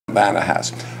Havana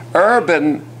has.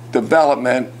 Urban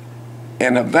development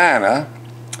in Havana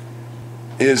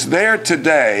is there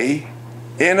today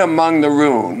in among the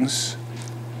ruins,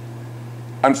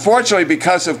 unfortunately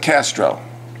because of Castro.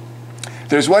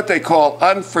 There's what they call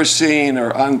unforeseen or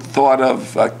unthought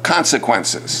of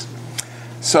consequences.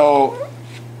 So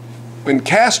when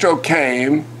Castro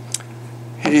came,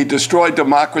 he destroyed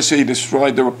democracy, he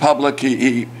destroyed the republic,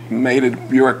 he made a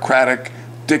bureaucratic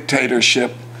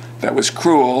dictatorship that was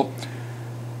cruel.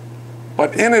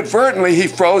 But inadvertently, he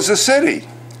froze the city.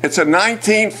 It's a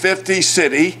 1950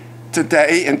 city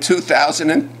today in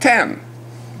 2010.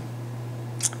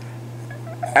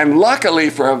 And luckily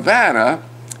for Havana,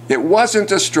 it wasn't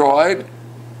destroyed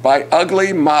by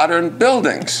ugly modern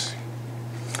buildings.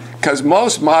 Because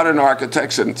most modern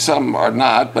architects, and some are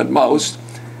not, but most,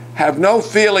 have no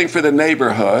feeling for the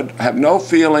neighborhood, have no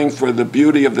feeling for the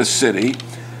beauty of the city.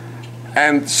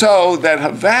 And so that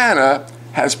Havana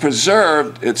has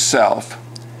preserved itself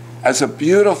as a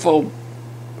beautiful,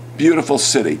 beautiful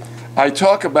city. I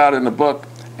talk about in the book,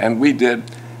 and we did,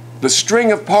 the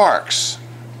string of parks.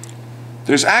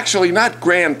 There's actually not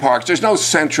grand parks. There's no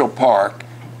Central Park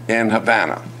in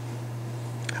Havana.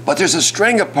 But there's a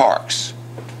string of parks.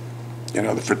 You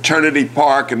know, the Fraternity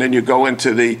Park, and then you go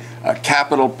into the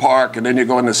Capitol Park, and then you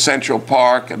go into Central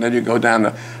Park, and then you go down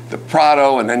to the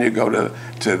Prado, and then you go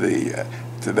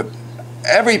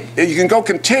you can go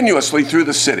continuously through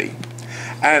the city.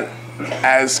 And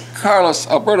as Carlos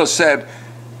Alberto said,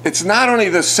 it's not only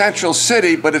the central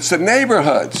city, but it's the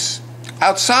neighborhoods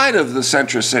outside of the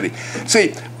central city.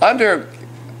 See, under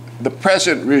the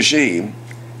present regime,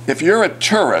 if you're a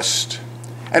tourist,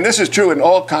 and this is true in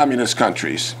all communist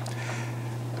countries,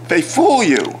 they fool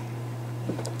you.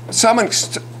 Someone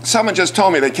just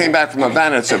told me they came back from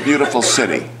Havana, it's a beautiful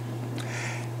city.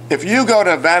 If you go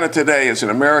to Havana today as an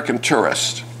American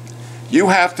tourist, you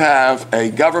have to have a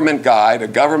government guide, a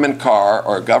government car,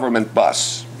 or a government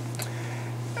bus.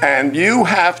 And you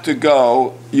have to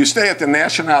go, you stay at the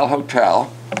National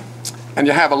Hotel, and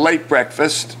you have a late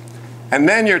breakfast, and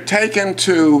then you're taken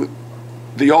to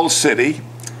the old city,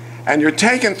 and you're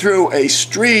taken through a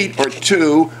street or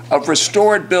two of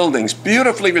restored buildings,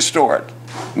 beautifully restored,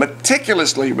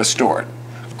 meticulously restored,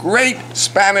 great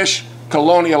Spanish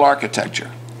colonial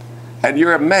architecture. And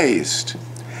you're amazed.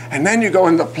 And then you go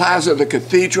in the plaza of the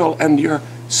cathedral and you're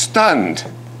stunned,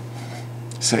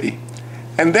 see?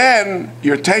 And then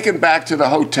you're taken back to the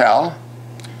hotel,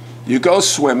 you go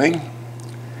swimming,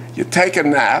 you take a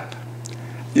nap,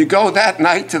 you go that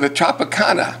night to the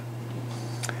Tropicana.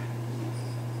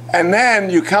 And then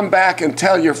you come back and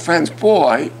tell your friends,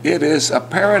 boy, it is a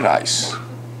paradise.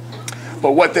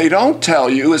 But what they don't tell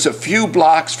you is a few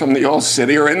blocks from the old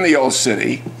city, or in the old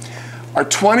city, are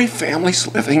 20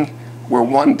 families living where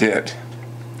one did.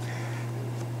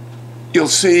 You'll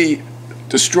see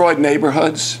destroyed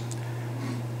neighborhoods,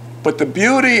 but the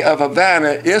beauty of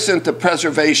Havana isn't the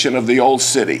preservation of the old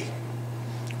city,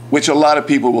 which a lot of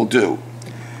people will do.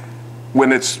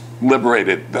 When it's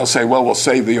liberated, they'll say, well, we'll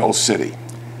save the old city.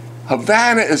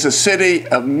 Havana is a city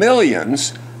of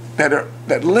millions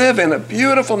that live in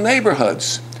beautiful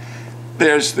neighborhoods.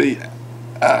 There's the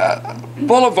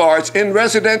boulevards in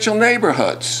residential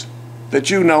neighborhoods that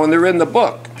you know, and they're in the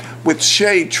book, with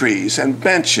shade trees and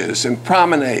benches and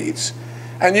promenades.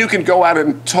 And you can go out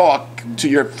and talk to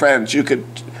your friends. You could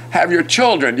have your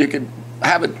children. You could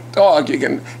have a dog.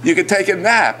 You could take a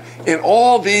nap in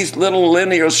all these little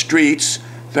linear streets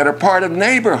that are part of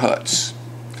neighborhoods.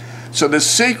 So the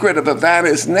secret of Havana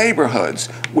is neighborhoods,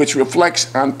 which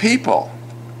reflects on people.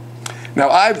 Now,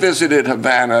 I visited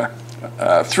Havana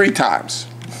 3 times.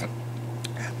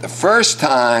 The first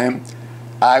time,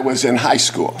 I was in high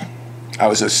school. I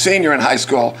was a senior in high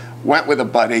school, went with a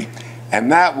buddy,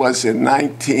 and that was in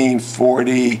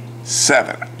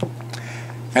 1947.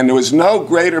 And there was no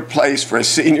greater place for a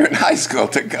senior in high school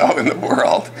to go in the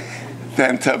world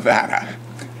than to Havana.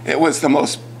 It was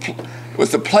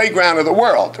the playground of the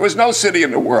world. There was no city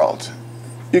in the world.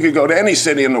 You could go to any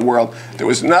city in the world. There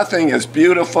was nothing as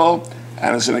beautiful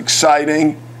and as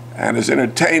exciting and as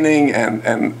entertaining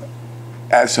and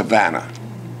as Havana.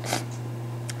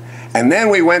 And then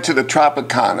we went to the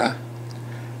Tropicana,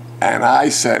 and I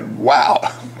said, wow,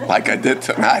 like I did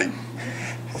tonight.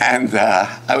 And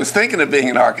I was thinking of being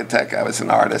an architect. I was an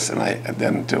artist, and I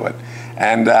didn't do it.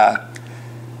 And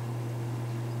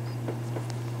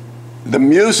the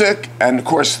music, and of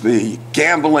course the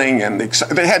gambling, and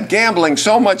they had gambling,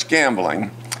 so much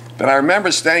gambling, that I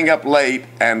remember staying up late,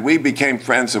 and we became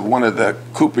friends of one of the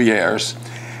croupiers.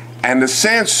 And the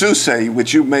Sans Souci,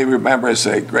 which you may remember as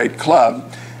a great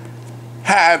club,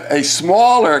 had a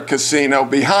smaller casino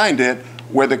behind it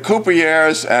where the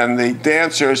croupiers and the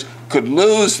dancers could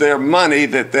lose their money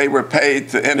that they were paid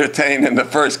to entertain in the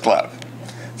first club.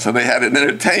 So they had an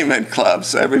entertainment club,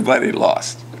 so everybody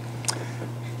lost.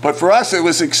 But for us, it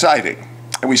was exciting.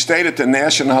 And we stayed at the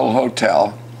National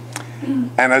Hotel.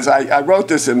 And as I wrote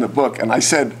this in the book, and I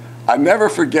said, I never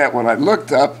forget when I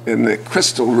looked up in the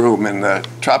crystal room in the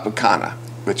Tropicana,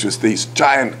 which was these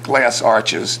giant glass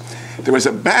arches, there was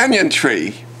a banyan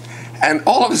tree, and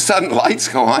all of a sudden lights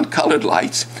go on, colored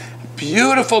lights.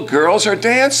 Beautiful girls are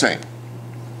dancing.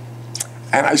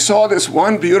 And I saw this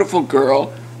one beautiful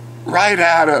girl right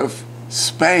out of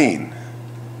Spain.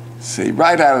 See,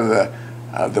 right out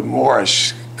of the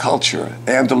Moorish culture,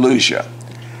 Andalusia.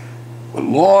 With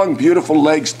long, beautiful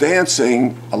legs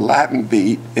dancing a Latin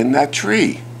beat in that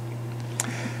tree.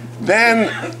 Then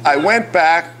I went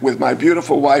back with my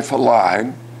beautiful wife,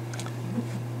 Helene,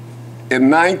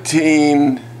 in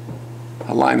Helene,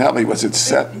 help me, was it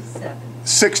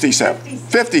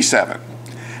 57.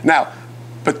 Now,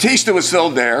 Batista was still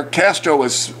there, Castro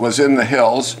was in the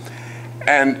hills,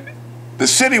 and the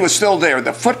city was still there.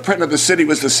 The footprint of the city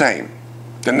was the same.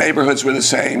 The neighborhoods were the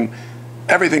same.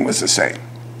 Everything was the same.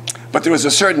 But there was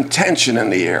a certain tension in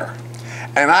the air.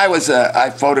 And I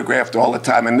photographed all the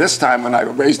time. And this time when I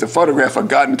raised the photograph, a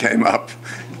gun came up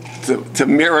to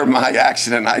mirror my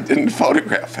action, and I didn't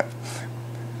photograph it.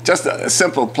 Just a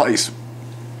simple place.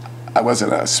 I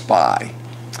wasn't a spy.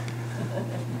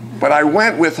 But I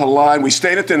went with Helene. We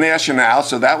stayed at the National,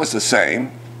 so that was the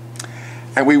same.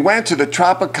 And we went to the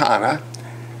Tropicana,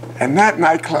 and that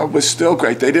nightclub was still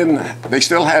great. They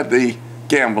still had the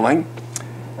gambling.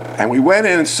 And we went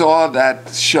in and saw that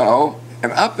show,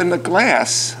 and up in the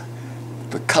glass,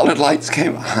 the colored lights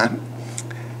came on,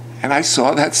 and I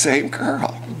saw that same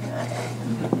girl.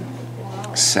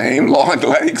 Same long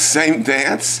legs, same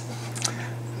dance.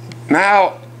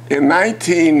 Now, in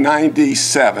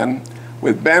 1997,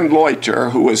 with Ben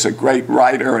Loiter, who was a great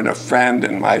writer and a friend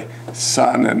and my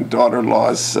son and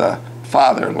daughter-in-law's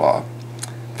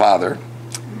father,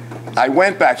 I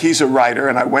went back. He's a writer,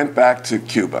 and I went back to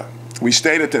Cuba. We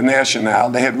stayed at the National.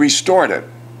 They had restored it.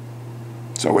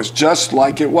 So it was just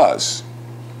like it was.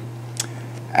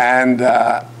 And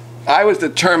I was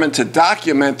determined to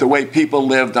document the way people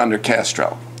lived under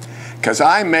Castro, because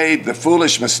I made the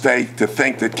foolish mistake to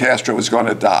think that Castro was going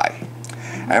to die.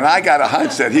 And I got a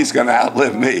hunch that he's going to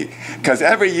outlive me, because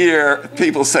every year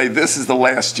people say, this is the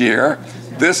last year,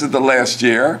 this is the last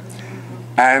year.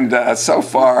 And so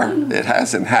far, it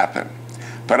hasn't happened.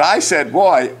 But I said,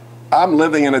 boy, I'm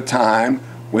living in a time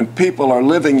when people are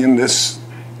living in this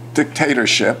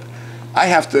dictatorship. I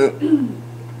have to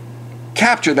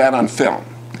capture that on film.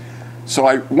 So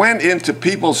I went into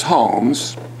people's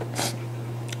homes,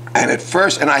 and at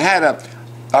first, and I had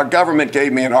our government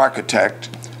gave me an architect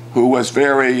who was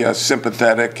very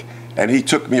sympathetic, and he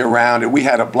took me around, and we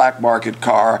had a black market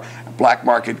car, black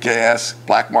market gas,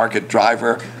 black market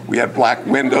driver. We had black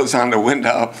windows on the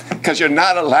window, because you're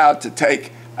not allowed to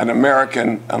take an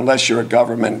American unless you're a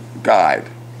government guide.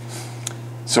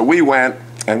 So we went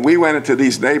into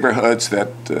these neighborhoods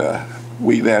that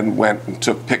we then went and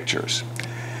took pictures.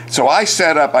 So I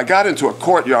got into a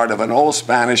courtyard of an old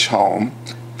Spanish home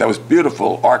that was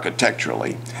beautiful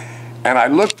architecturally. And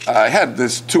I had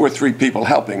this 2 or 3 people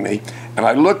helping me, and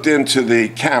I looked into the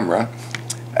camera,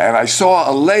 and I saw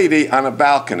a lady on a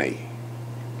balcony.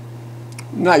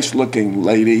 Nice looking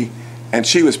lady, and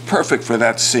she was perfect for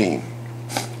that scene.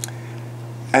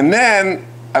 And then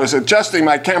I was adjusting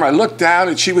my camera. I looked down,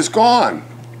 and she was gone.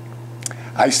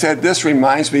 I said, this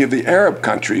reminds me of the Arab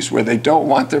countries where they don't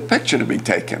want their picture to be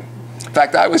taken. In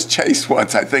fact, I was chased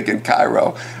once, I think, in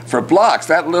Cairo for blocks.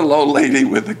 That little old lady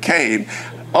with the cane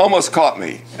almost caught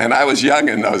me, and I was young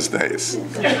in those days.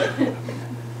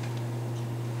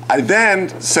 I then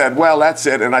said, well, that's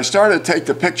it. And I started to take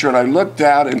the picture, and I looked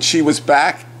down, and she was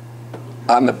back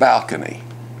on the balcony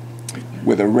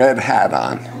with a red hat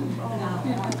on.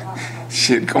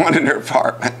 She had gone in her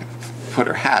apartment, put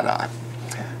her hat on.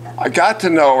 I got to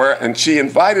know her, and she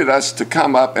invited us to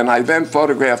come up, and I then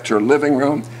photographed her living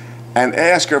room and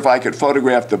asked her if I could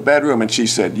photograph the bedroom, and she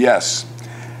said yes.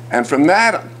 And from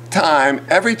that time,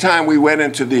 every time we went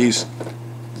into these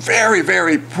very,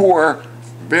 very poor,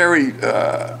 very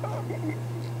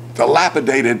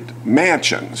dilapidated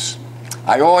mansions,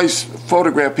 I always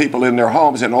photograph people in their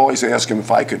homes and always ask them if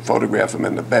I could photograph them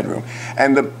in the bedroom.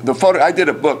 And the photo, I did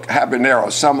a book,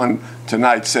 Habanero. Someone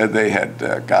tonight said they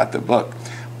had got the book.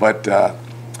 But the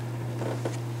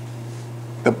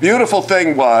beautiful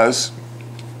thing was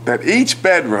that each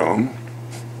bedroom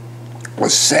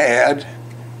was sad.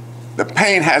 The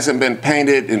paint hasn't been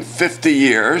painted in 50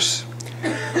 years.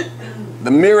 The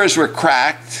mirrors were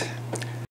cracked.